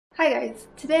Hi guys,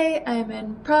 today I'm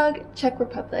in Prague, Czech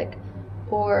Republic,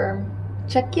 or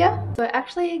Czechia. So I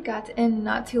actually got in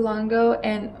not too long ago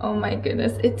and oh my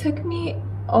goodness, it took me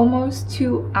almost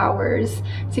 2 hours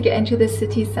to get into the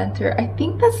city center. I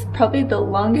think that's probably the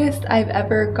longest I've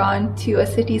ever gone to a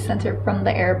city center from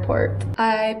the airport.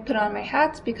 I put on my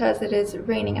hat because it is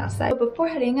raining outside. But before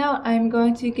heading out, I'm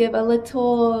going to give a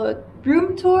little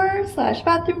room tour slash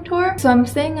bathroom tour. So I'm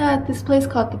staying at this place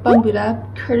called the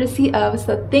Bambuda, courtesy of,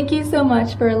 so thank you so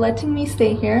much for letting me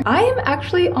stay here. I am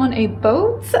actually on a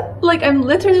boat. Like, I'm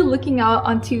literally looking out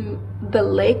onto the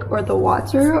lake or the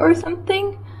water or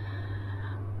something.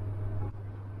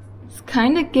 It's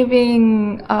kind of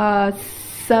giving what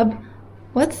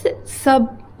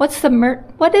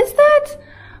is that?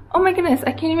 Oh my goodness,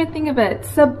 I can't even think of it.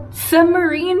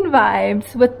 Submarine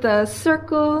vibes with the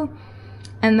circle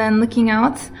and then looking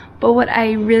out. But what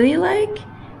I really like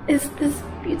is this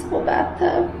beautiful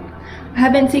bathtub. I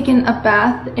haven't taken a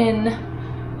bath in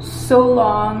so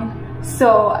long,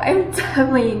 so I'm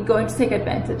definitely going to take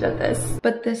advantage of this.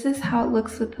 But this is how it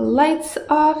looks with the lights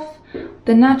off,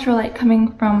 the natural light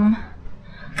coming from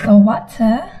the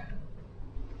water,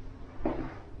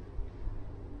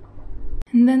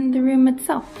 and then the room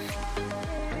itself.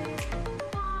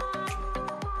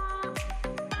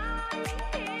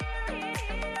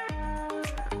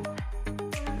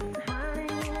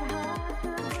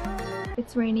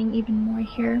 It's raining even more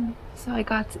here, so I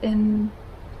got in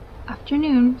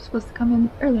afternoon. Supposed to come in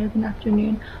earlier than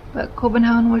afternoon, but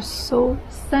Copenhagen was so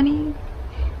sunny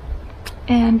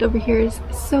and over here is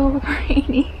so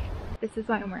rainy. This is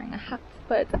why I'm wearing a hat,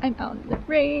 but I'm out in the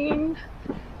rain.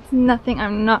 It's nothing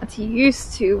I'm not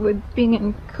used to with being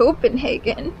in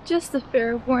Copenhagen. Just a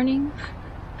fair warning,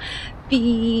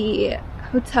 the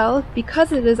hotel,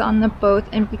 because it is on the boat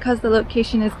and because the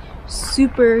location is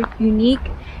super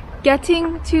unique,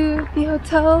 getting to the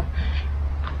hotel,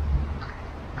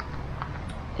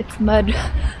 it's mud.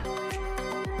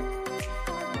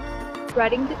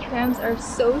 Riding the trams are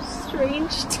so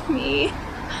strange to me.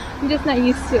 I'm just not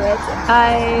used to it.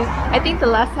 I think the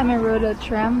last time I rode a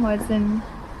tram was in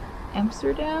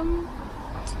Amsterdam,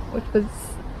 which was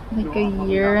like a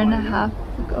year and a half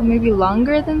ago, maybe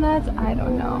longer than that, I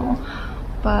don't know.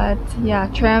 But yeah,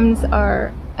 trams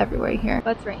are everywhere here.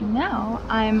 But right now,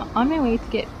 I'm on my way to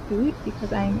get food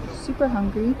because I'm super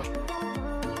hungry.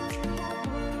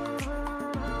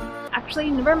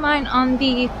 Actually, never mind on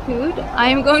the food.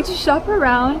 I'm going to shop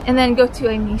around and then go to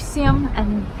a museum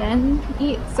and then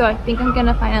eat. So I think I'm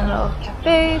gonna find a little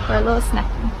cafe for a little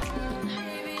snacking.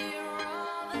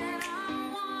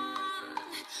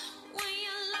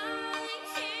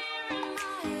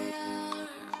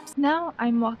 Now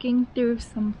I'm walking through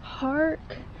some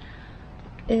park.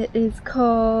 It is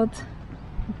called,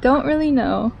 don't really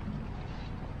know.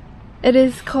 It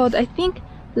is called, I think,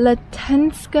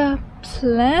 Letenská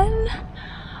pláň.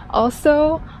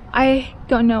 Also, I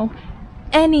don't know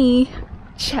any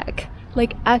Czech,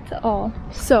 like at all.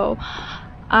 So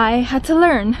I had to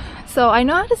learn. So I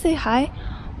know how to say hi,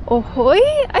 ahoy,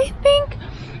 I think,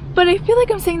 but I feel like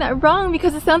I'm saying that wrong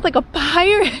because it sounds like a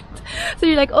pirate. So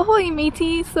you're like, ahoy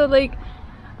matey. So like,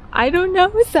 I don't know,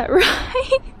 is that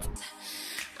right?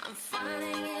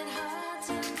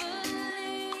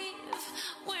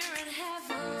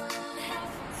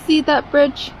 See that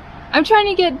bridge? I'm trying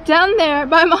to get down there,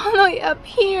 but I'm all the way up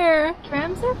here.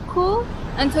 Trams are cool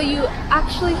until you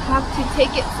actually have to take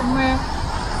it somewhere.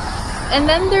 And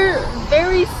then they're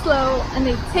very slow and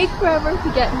they take forever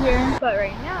to get here. But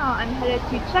right now, I'm headed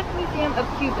to Czech Museum of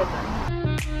Cubism.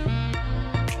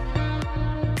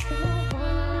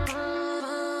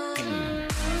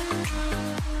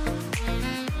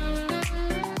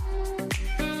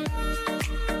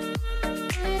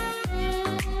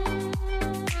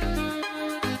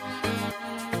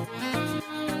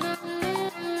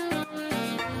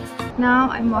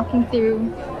 Now I'm walking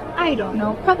through, I don't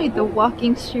know, probably the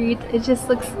walking street. It just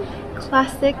looks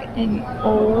classic and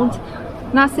old.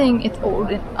 Not saying it's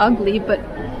old and ugly, but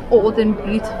old and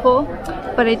beautiful.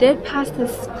 But I did pass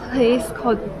this place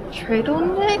called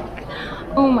Trdelnik.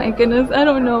 Oh my goodness, I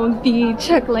don't know the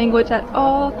Czech language at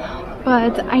all,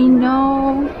 but I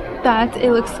know that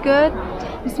it looks good,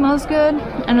 it smells good,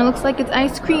 and it looks like it's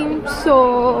ice cream,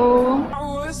 so...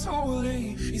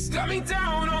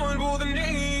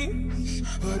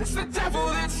 It's the devil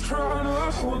that's trying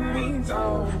to hold me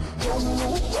down.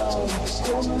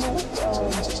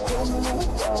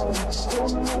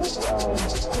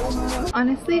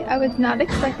 Honestly, I was not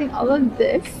expecting all of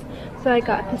this. So I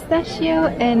got pistachio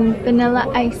and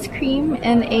vanilla ice cream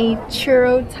and a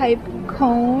churro type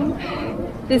cone.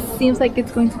 This seems like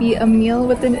it's going to be a meal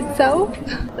within itself.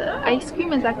 The ice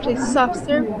cream is actually soft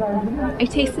serve. I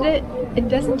tasted it. It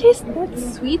doesn't taste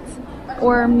sweet,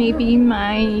 or maybe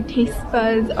my taste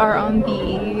buds are on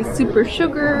the super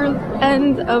sugar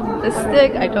end of the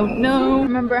stick. I don't know.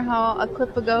 Remember how a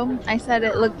clip ago I said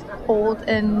it looked old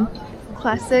and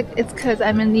classic? It's because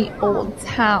I'm in the old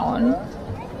town.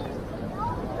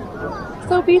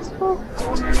 So beautiful.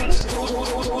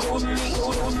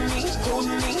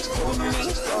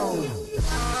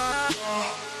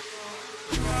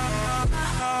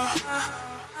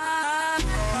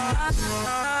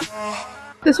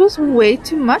 This was way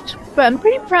too much, but I'm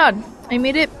pretty proud. I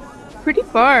made it pretty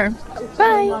far.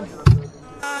 Bye!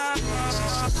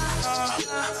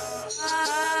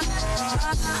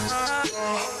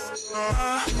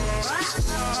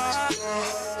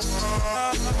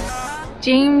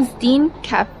 James Dean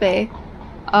Cafe.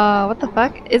 What the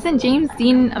fuck? Isn't James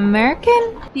Dean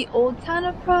American? The old town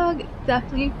of Prague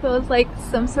definitely feels like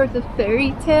some sort of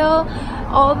fairy tale.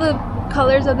 All the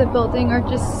colors of the building are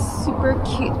just super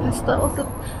cute pastels of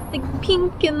like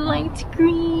pink and light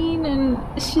green, and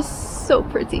it's just so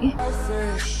pretty.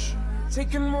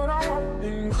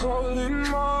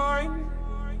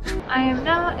 I am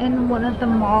now in one of the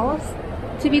malls.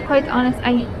 To be quite honest,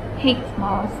 I hate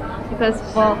malls because,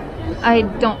 well, I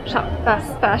don't shop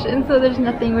fast fashion, so there's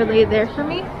nothing really there for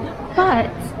me.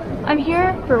 But I'm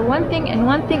here for one thing and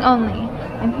one thing only.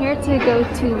 I'm here to go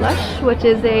to Lush, which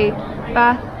is a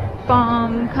bath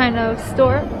bomb kind of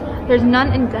store. There's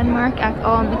none in Denmark at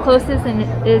all, and the closest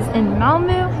is in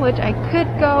Malmö, which I could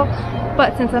go,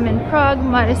 but since I'm in Prague,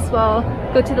 might as well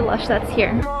go to the Lush that's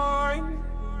here.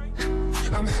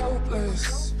 I'm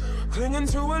helpless, clinging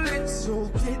to a little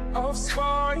bit of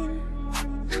spine.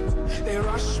 They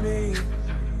rush me,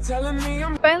 telling me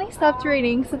I'm finally stopped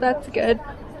raining, so that's good.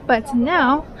 But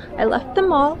now I left the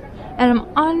mall and I'm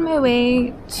on my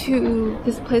way to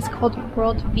this place called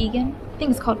World Vegan. I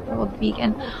think it's called World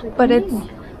Vegan, but it's,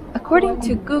 according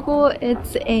to Google,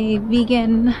 it's a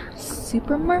vegan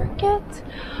supermarket,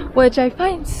 which I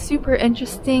find super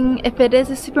interesting. If it is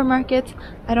a supermarket,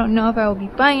 I don't know if I will be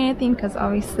buying anything because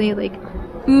obviously like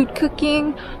food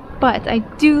cooking, but I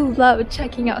do love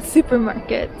checking out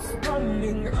supermarkets.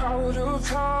 Running out of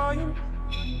time.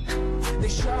 They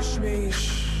shush me,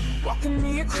 walking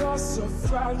me across a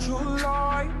fragile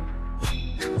line.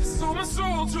 Sold my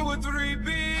soul to a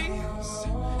 3Bs,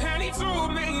 and he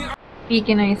told me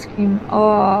vegan ice cream.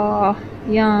 Oh,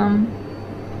 yum.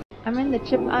 I'm in the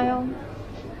chip aisle.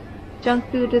 Junk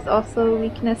food is also a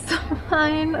weakness of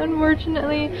mine,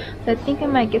 unfortunately, so I think I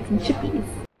might get some chippies.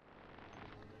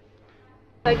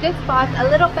 I just bought a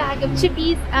little bag of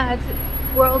chippies at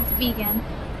World's Vegan,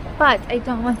 but I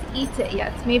don't want to eat it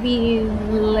yet. Maybe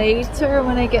later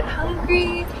when I get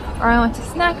hungry or I want to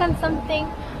snack on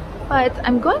something. But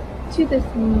I'm going to this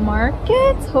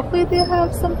market. Hopefully they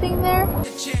have something there.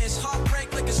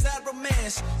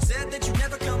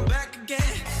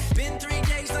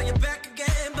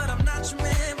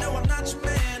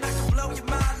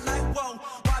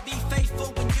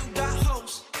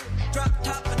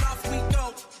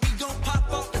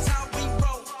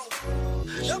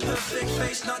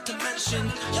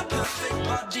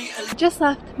 Just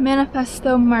left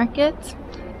Manifesto Market.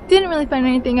 Didn't really find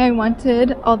anything I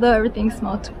wanted, although everything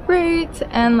smelled great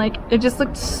and like it just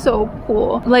looked so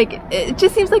cool. Like it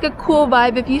just seems like a cool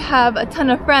vibe if you have a ton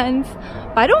of friends,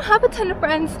 but I don't have a ton of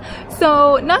friends,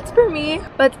 so not for me.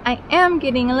 But I am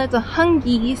getting a little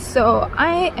hungry, so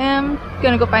I am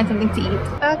gonna go find something to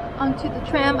eat. Back onto the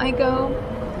tram I go,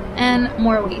 and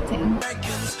more waiting.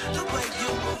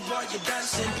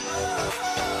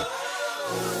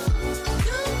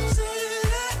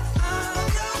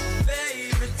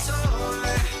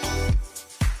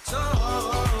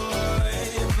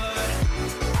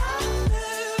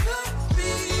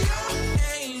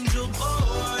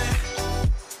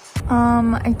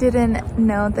 I didn't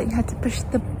know that you had to push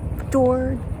the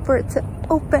door for it to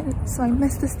open, so I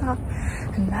missed the stop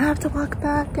and now I have to walk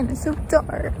back and it's so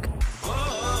dark.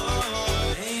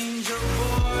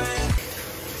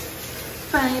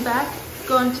 Finally back,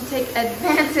 going to take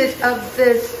advantage of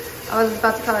this, I was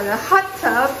about to call it a hot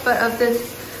tub, but of this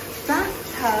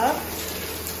bathtub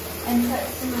and put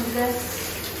some of this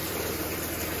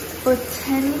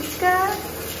Botanica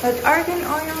with argan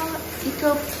oil,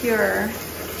 Eco Pure.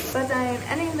 But I'm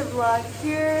ending the vlog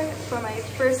here for my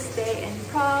first day in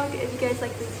Prague. If you guys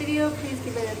like this video, please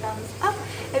give it a thumbs up.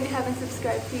 If you haven't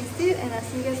subscribed, please do, and I'll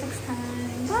see you guys next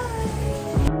time.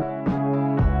 Bye!